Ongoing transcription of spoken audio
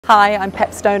Hi, I'm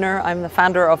Stonor. I'm the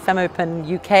founder of FemOpen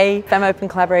UK. FemOpen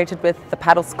collaborated with the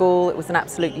Padel School. It was an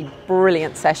absolutely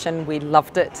brilliant session. We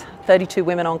loved it. 32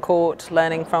 women on court,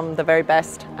 learning from the very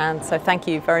best. And so thank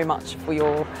you very much for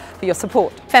your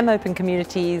support. FemOpen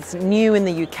community is new in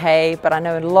the UK, but I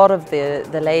know a lot of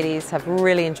the ladies have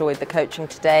really enjoyed the coaching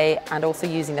today and also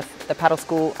using the Padel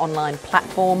School online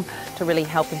platform to really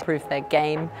help improve their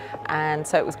game. And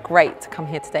so it was great to come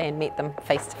here today and meet them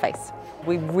face to face.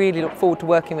 We really look forward to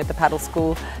working with the Padel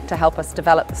School to help us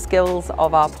develop the skills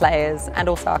of our players and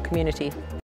also our community.